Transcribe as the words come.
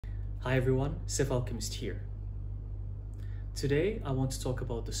Hi everyone, Alchemist here. Today I want to talk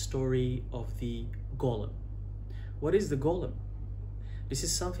about the story of the Golem. What is the Golem? This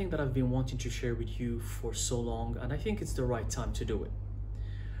is something that I've been wanting to share with you for so long, and I think it's the right time to do it.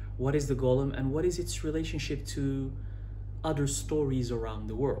 What is the Golem and what is its relationship to other stories around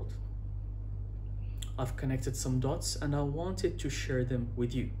the world? I've connected some dots and I wanted to share them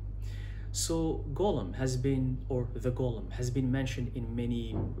with you. So the Golem has been mentioned in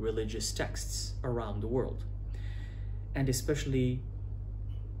many religious texts around the world, and especially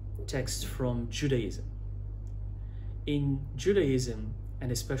texts from Judaism. In Judaism,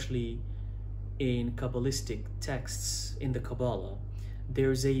 and especially in Kabbalistic texts in the Kabbalah,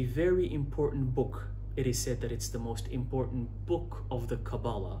 there's a very important book. It is said that it's the most important book of the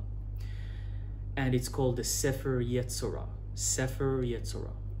Kabbalah, and it's called the Sefer Yetzirah. Sefer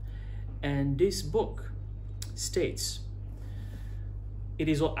Yetzirah. And this book states, it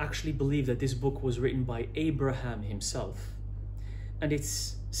is actually believed that this book was written by Abraham himself, and it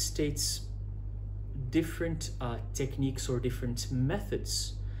states different techniques or different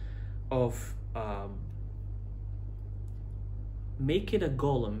methods of making a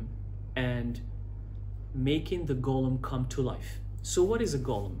golem and making the golem come to life. So what is a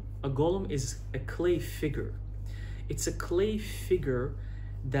golem? A golem is a clay figure. It's a clay figure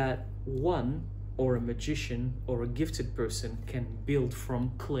that one or a magician or a gifted person can build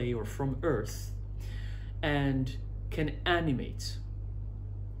from clay or from earth and can animate.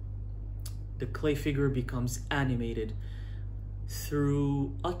 The clay figure becomes animated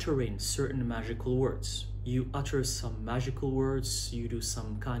through uttering certain magical words. You utter some magical words, you do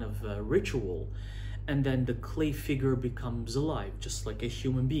some kind of ritual, and then the clay figure becomes alive, just like a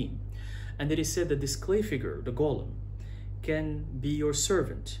human being. And it is said that this clay figure, the golem, can be your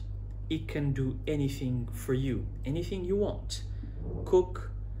servant. It can do anything for you, anything you want.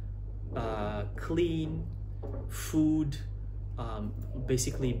 Cook, clean, food,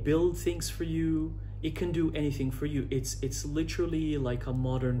 basically build things for you. It can do anything for you. It's literally like a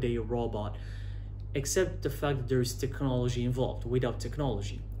modern day robot, except the fact that there is technology involved. Without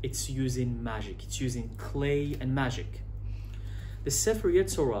technology, it's using magic. It's using clay and magic. The Sefer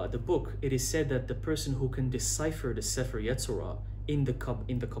Yetzirah, the book, it is said that the person who can decipher the Sefer Yetzirah in the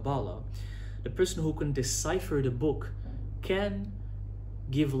Kabbalah, the person who can decipher the book can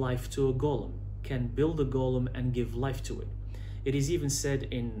give life to a golem, can build a golem and give life to it. It is even said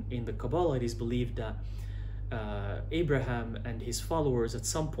in the Kabbalah, it is believed that Abraham and his followers at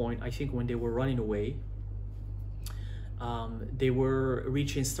some point, I think when they were running away, they were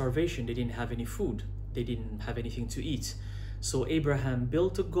reaching starvation. They didn't have any food. They didn't have anything to eat. So Abraham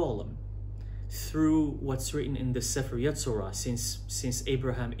built a golem through what's written in the Sefer Yetzirah. Since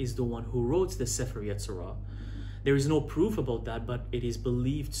Abraham is the one who wrote the Sefer Yetzirah, there is no proof about that, but it is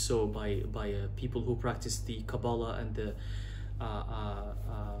believed so by people who practice the Kabbalah and the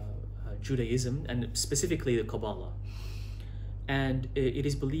Judaism, and specifically the Kabbalah. And it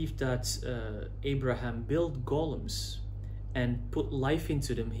is believed that Abraham built golems and put life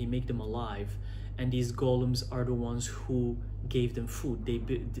into them. He made them alive. And these golems are the ones who gave them food.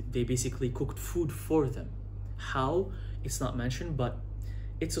 They basically cooked food for them. How? It's not mentioned, but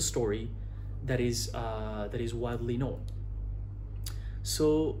it's a story that is widely known.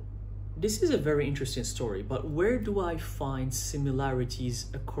 So this is a very interesting story, but where do I find similarities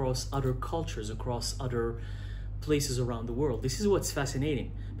across other cultures, across other places around the world? This is what's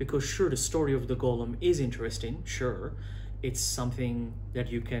fascinating, because sure, the story of the golem is interesting, sure. It's something that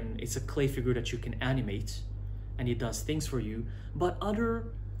it's a clay figure that you can animate and it does things for you, but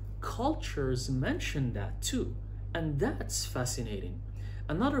other cultures mention that too, and that's fascinating.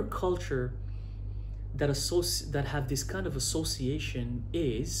 Another culture that have this kind of association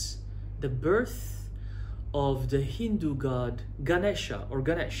is the birth of the Hindu god Ganesha or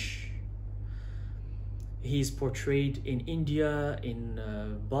Ganesh. He's portrayed in India, in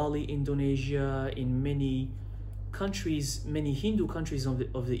Bali, Indonesia, in many countries, many Hindu countries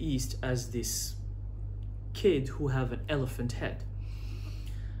of the East, as this kid who have an elephant head.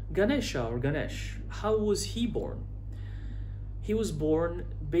 Ganesha or Ganesh, how was he born? He was born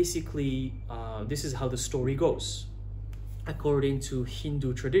basically, this is how the story goes. According to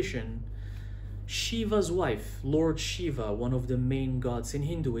Hindu tradition, Shiva's wife, Lord Shiva, one of the main gods in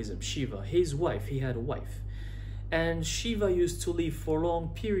Hinduism, Shiva, his wife, he had a wife. And Shiva used to live for long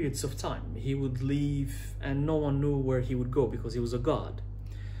periods of time. He would leave and no one knew where he would go because he was a god.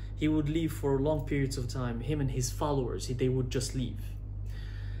 He would leave for long periods of time. Him and his followers, they would just leave.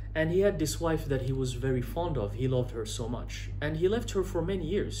 And he had this wife that he was very fond of. He loved her so much. And he left her for many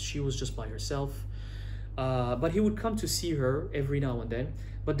years. She was just by herself. But he would come to see her every now and then.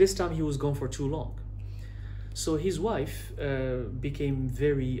 But this time he was gone for too long. So his wife became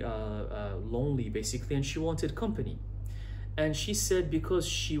very lonely, basically, and she wanted company. And she said because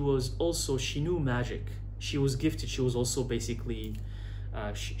she knew magic, she was gifted, she was also basically,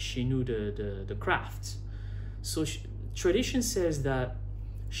 she knew the craft. So tradition says that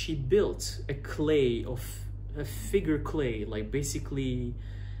she built a figure clay, like basically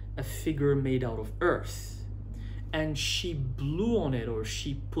a figure made out of earth. And she blew on it, or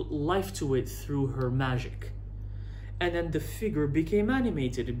she put life to it through her magic. And then the figure became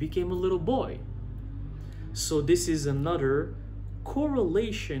animated, it became a little boy. So this is another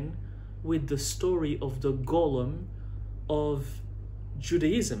correlation with the story of the Golem of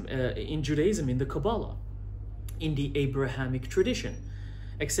Judaism, in the Kabbalah, in the Abrahamic tradition.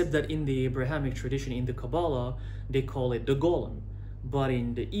 Except that in the Abrahamic tradition, in the Kabbalah, they call it the Golem. But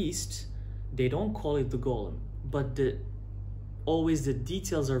in the East, they don't call it the Golem. But always the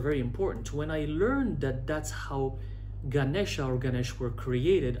details are very important. When I learned that that's how Ganesha or Ganesh were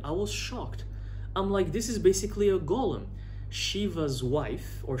created, I was shocked. I'm like, this is basically a golem. Shiva's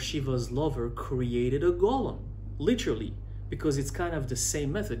wife or Shiva's lover created a golem, literally, because it's kind of the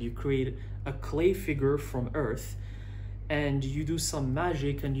same method. You create a clay figure from earth and you do some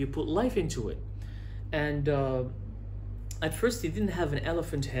magic and you put life into it. And at first it didn't have an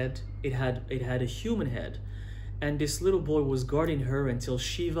elephant head, it had a human head. And this little boy was guarding her until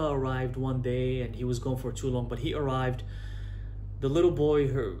Shiva arrived one day, and he was gone for too long, but he arrived. The little boy,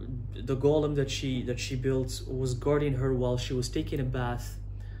 the golem that she built, was guarding her while she was taking a bath.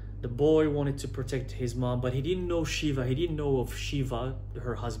 The boy wanted to protect his mom, but he didn't know Shiva. He didn't know of Shiva,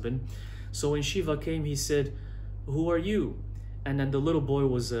 her husband. So when Shiva came, he said, "Who are you?" And then the little boy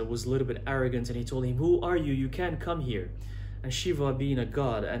was a little bit arrogant, and he told him, "Who are you? You can't come here." And Shiva, being a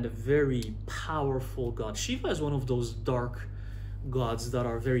god and a very powerful god, Shiva is one of those dark gods that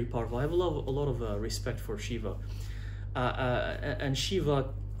are very powerful. I have a lot of respect for Shiva. And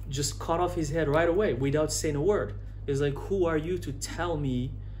Shiva just cut off his head right away without saying a word. It's like, "Who are you to tell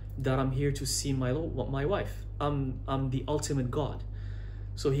me that I'm here to see my wife? I'm the ultimate god."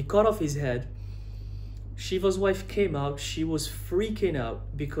 So he cut off his head. Shiva's wife came out. She was freaking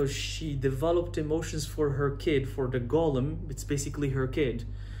out because she developed emotions for her kid, for the golem. It's basically her kid.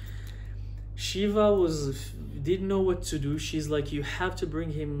 Shiva didn't know what to do. She's like, "You have to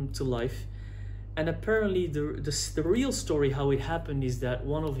bring him to life." And apparently the real story, how it happened, is that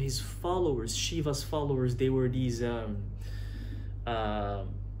one of his followers, Shiva's followers, they were these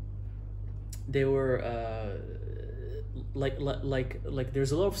like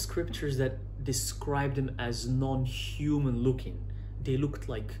there's a lot of scriptures that describe them as non-human looking. They looked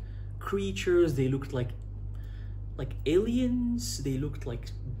like creatures, they looked like aliens, they looked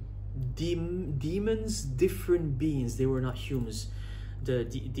like demons, different beings. They were not humans.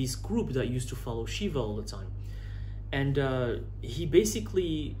 This group that used to follow Shiva all the time. And he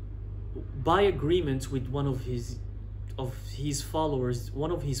basically, by agreement with one of his followers,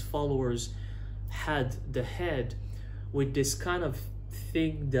 one of his followers had the head with this kind of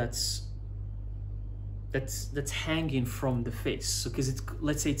thing that's hanging from the face. So because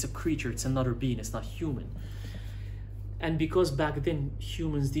let's say it's a creature, it's another being, it's not human. And because back then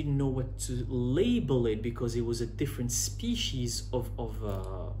humans didn't know what to label it because it was a different species of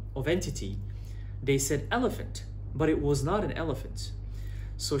entity, they said elephant, but it was not an elephant.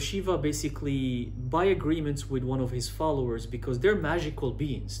 So Shiva basically, by agreement with one of his followers, because they're magical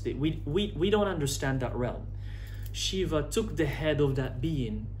beings, we don't understand that realm, Shiva took the head of that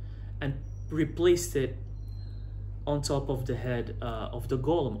being and replaced it on top of the head of the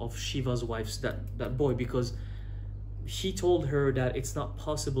golem of Shiva's wife's, that boy, because he told her that it's not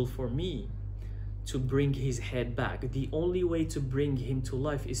possible for me to bring his head back. The only way to bring him to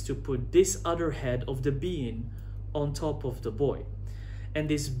life is to put this other head of the being on top of the boy. And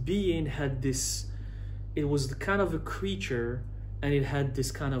this being had this, it was kind of a creature, and it had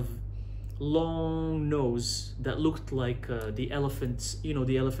this kind of long nose that looked like the elephant,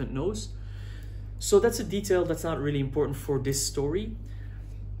 the elephant nose. So that's a detail that's not really important for this story.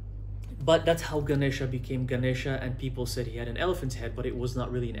 But that's how Ganesha became Ganesha, and people said he had an elephant's head, but it was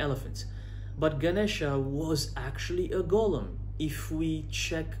not really an elephant. But Ganesha was actually a golem, if we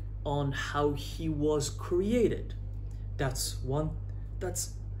check on how he was created. That's one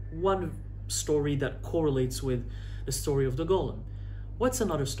story that correlates with the story of the golem. What's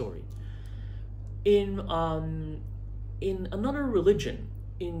another story? In another religion,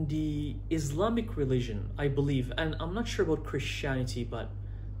 in the Islamic religion, I believe, and I'm not sure about Christianity, but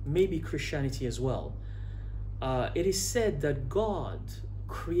maybe Christianity as well, it is said that God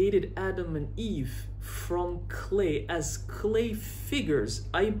created Adam and Eve from clay as clay figures.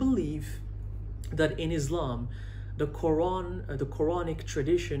 I believe that in Islam, the Quran, the Quranic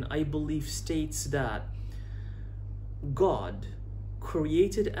tradition, I believe, states that God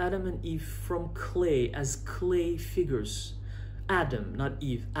created Adam and Eve from clay as clay figures. Adam, not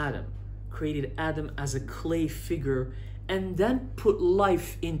Eve, Adam created Adam as a clay figure and then put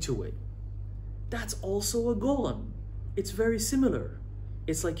life into it. That's also a golem. It's very similar.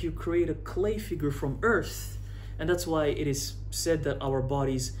 It's like you create a clay figure from earth, and that's why it is said that our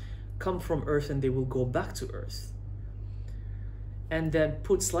bodies come from earth and they will go back to earth. And then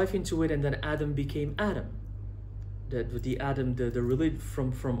puts life into it, and then Adam became Adam. The Adam,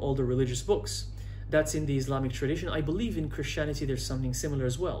 from all the religious books. That's in the Islamic tradition. I believe in Christianity there's something similar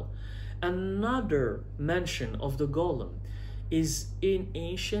as well. Another mention of the golem is in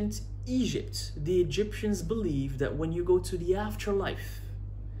ancient Egypt. The Egyptians believe that when you go to the afterlife,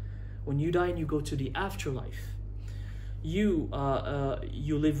 when you die and you go to the afterlife, you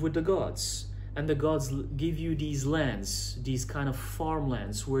live with the gods, and the gods give you these lands, these kind of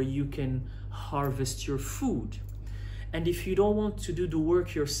farmlands where you can harvest your food. And if you don't want to do the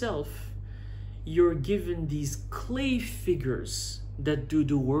work yourself, you're given these clay figures that do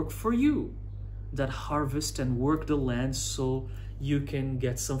the work for you, that harvest and work the land so you can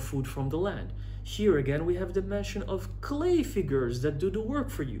get some food from the land. Here again, we have the mention of clay figures that do the work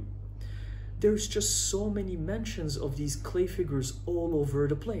for you. There's just so many mentions of these clay figures all over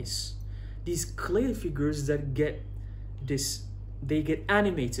the place. These clay figures that get this, they get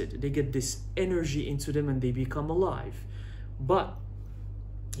animated, they get this energy into them and they become alive. But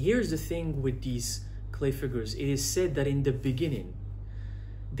here's the thing with these clay figures. It is said that in the beginning,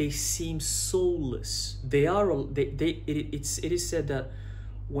 they seem soulless. It is said that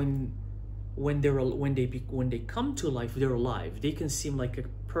when they come to life, they're alive. They can seem like a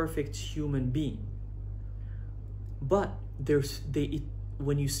perfect human being. But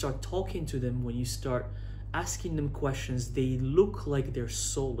when you start talking to them, when you start asking them questions, they look like they're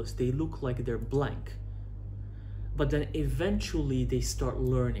soulless. They look like they're blank. But then eventually they start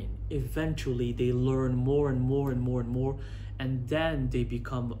learning. Eventually they learn more and more and more and more, and then they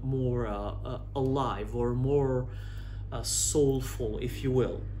become more alive, or more soulful, if you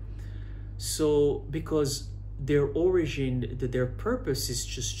will. So because their origin, their purpose is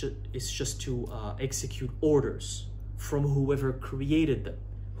just to execute orders from whoever created them.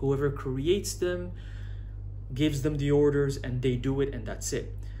 Whoever creates them gives them the orders and they do it, and that's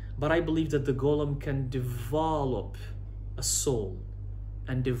it. But I believe that the golem can develop a soul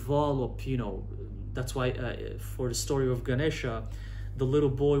and develop, that's why for the story of Ganesha, the little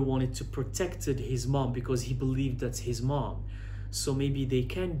boy wanted to protect his mom because he believed that's his mom. So maybe they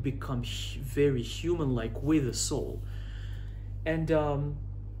can become very human-like with a soul. And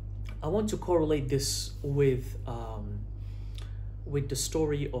I want to correlate this with the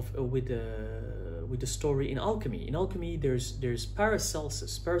story of with the story in alchemy. In alchemy, there's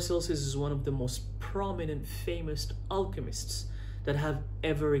Paracelsus. Paracelsus is one of the most prominent, famous alchemists that have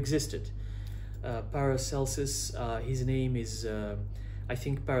ever existed. Paracelsus, his name is I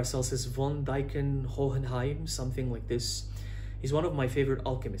think Paracelsus von Dyken Hohenheim, something like this. He's one of my favorite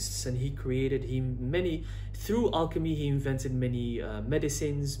alchemists, and through alchemy he invented many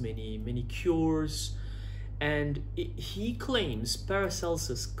medicines, many cures. And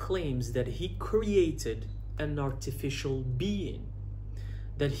Paracelsus claims that he created an artificial being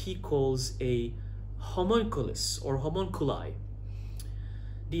that he calls a homunculus or homunculi.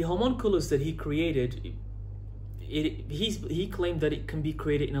 The homunculus that he created, he claimed that it can be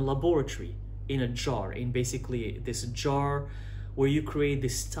created in a laboratory, in a jar, in basically this jar where you create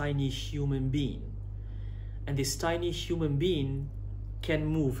this tiny human being. And this tiny human being can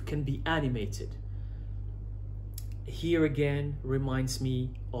move, can be animated. Here again reminds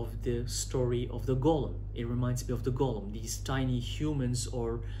me of the story of the golem. It reminds me of the golem, these tiny humans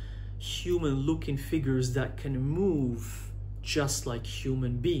or human-looking figures that can move just like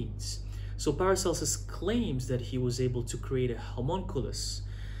human beings. So Paracelsus claims that he was able to create a homunculus.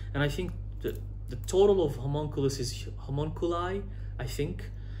 And I think that the total of homunculus is homunculi, I think,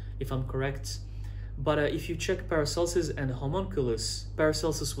 if I'm correct. But if you check Paracelsus and homunculus,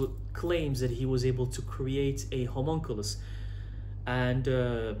 Paracelsus claims that he was able to create a homunculus. And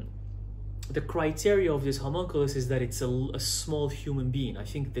the criteria of this homunculus is that it's a small human being. I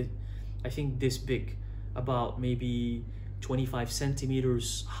think this big, about maybe 25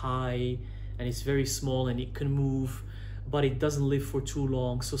 centimeters high, and it's very small and it can move, but it doesn't live for too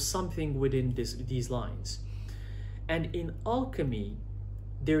long. So something within these lines. And in alchemy,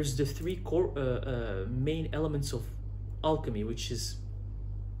 there's the three core main elements of alchemy, which is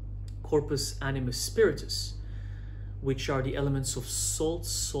corpus, animus, spiritus, which are the elements of salt,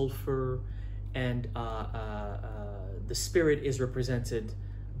 sulfur, and the spirit is represented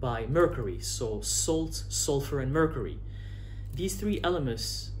by mercury. So salt, sulfur, and mercury. These three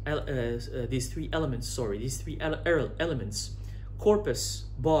elements, elements, corpus,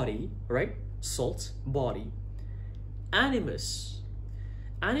 body, right? Salt, body. Animus.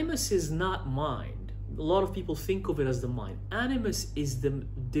 Animus is not mind. A lot of people think of it as the mind. Animus is the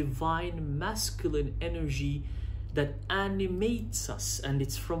divine masculine energy that animates us, and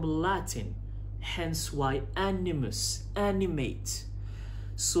it's from Latin, hence why animus, animate.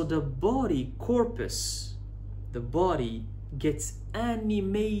 So the body, corpus, the body gets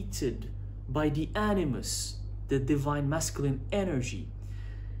animated by the animus, the divine masculine energy.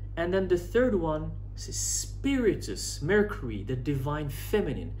 And then the third one is spiritus, Mercury, the divine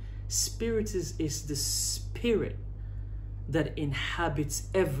feminine. Spiritus is the spirit that inhabits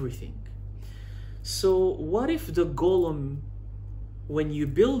everything. So what if the golem, when you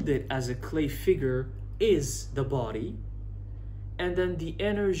build it as a clay figure, is the body, and then the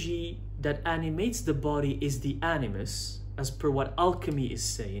energy that animates the body is the animus, as per what alchemy is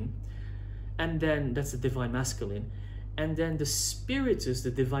saying, and then that's the divine masculine, and then the spiritus,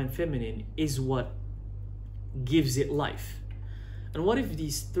 the divine feminine, is what gives it life. And what if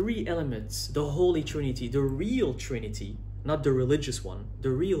these three elements, the Holy Trinity, the real Trinity, not the religious one,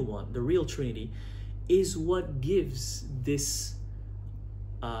 the real one, the real Trinity, is what gives this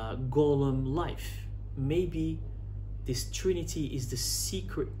golem life? Maybe this Trinity is the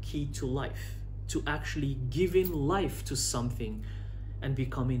secret key to life, to actually giving life to something and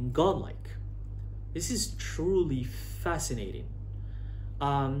becoming godlike. This is truly fascinating.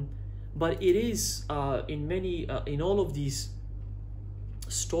 But it is in all of these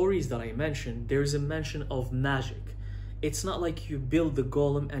stories that I mentioned, there's a mention of magic. It's not like you build the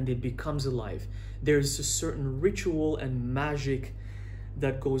golem and it becomes alive. There's a certain ritual and magic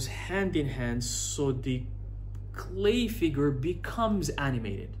that goes hand in hand, so the clay figure becomes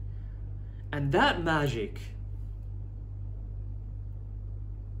animated. And that magic,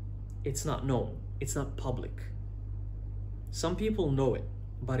 it's not known, it's not public. Some people know it,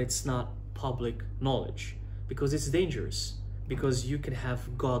 but it's not public knowledge because it's dangerous, because you can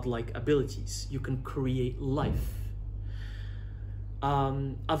have godlike abilities, you can create life.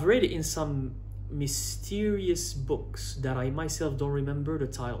 I've read it in some mysterious books that I myself don't remember the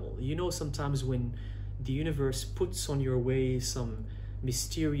title. You know, sometimes when the universe puts on your way some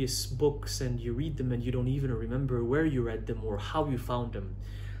mysterious books and you read them and you don't even remember where you read them or how you found them.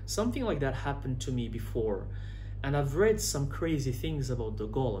 Something like that happened to me before. And I've read some crazy things about the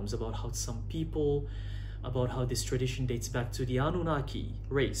golems, about how some people, about how this tradition dates back to the Anunnaki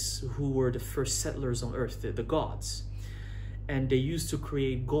race, who were the first settlers on Earth, the gods. And they used to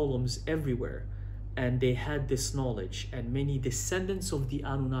create golems everywhere. And they had this knowledge, and many descendants of the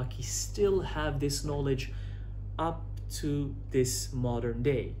Anunnaki still have this knowledge up to this modern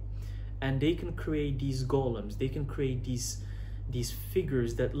day. And they can create these golems, they can create these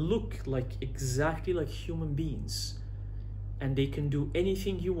figures that look like exactly like human beings, and they can do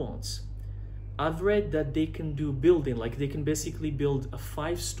anything you want. I've read that they can do building, like they can basically build a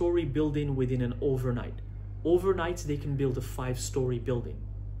 5-story building within an overnight. Overnight they can build a 5-story building,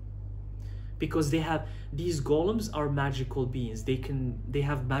 because these golems are magical beings. They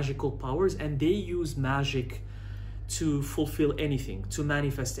have magical powers, and they use magic to fulfill anything, to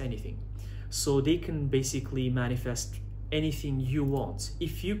manifest anything. So they can basically manifest anything you want,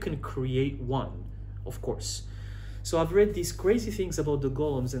 if you can create one, of course. So I've read these crazy things about the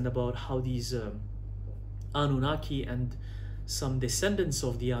golems and about how these Anunnaki and some descendants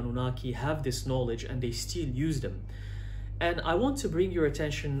of the Anunnaki have this knowledge and they still use them. And I want to bring your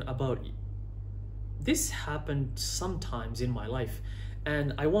attention about this. Happened sometimes in my life,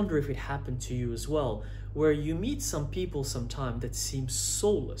 and I wonder if it happened to you as well, where you meet some people sometime that seem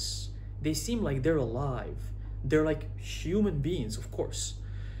soulless. They seem like they're alive. They're like human beings, of course,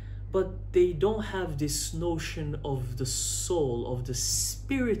 but they don't have this notion of the soul, of the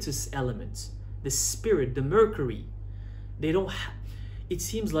spiritus element, the spirit, the Mercury. They don't it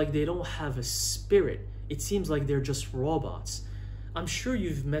seems like they don't have a spirit. It seems like they're just robots. I'm sure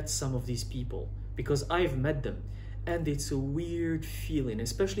you've met some of these people, because I've met them, and it's a weird feeling,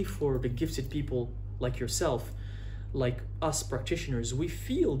 especially for the gifted people like yourself, like us practitioners. We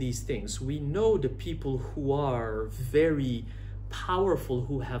feel these things. We know the people who are very powerful,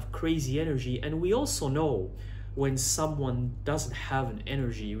 who have crazy energy, and we also know when someone doesn't have an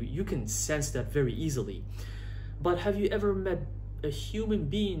energy. You can sense that very easily. But have you ever met a human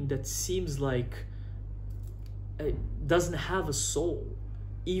being that seems like doesn't have a soul?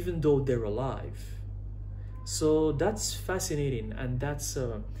 even though they're alive. So that's fascinating, and that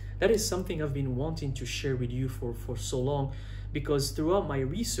is something I've been wanting to share with you for so long, because throughout my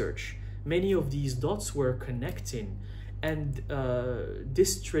research, many of these dots were connecting, and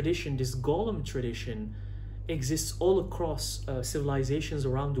this tradition, this Golem tradition, exists all across civilizations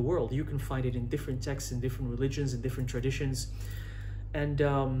around the world. You can find it in different texts, in different religions, in different traditions, and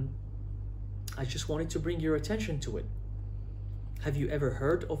I just wanted to bring your attention to it. Have you ever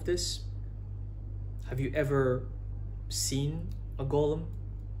heard of this? Have you ever seen a golem?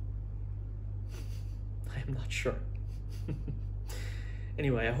 I am not sure.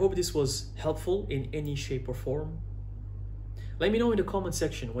 Anyway, I hope this was helpful in any shape or form. Let me know in the comment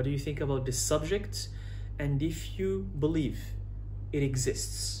section what do you think about this subject, and if you believe it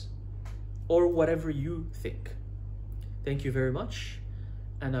exists, or whatever you think. Thank you very much,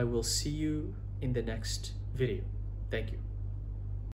 and I will see you in the next video. Thank you.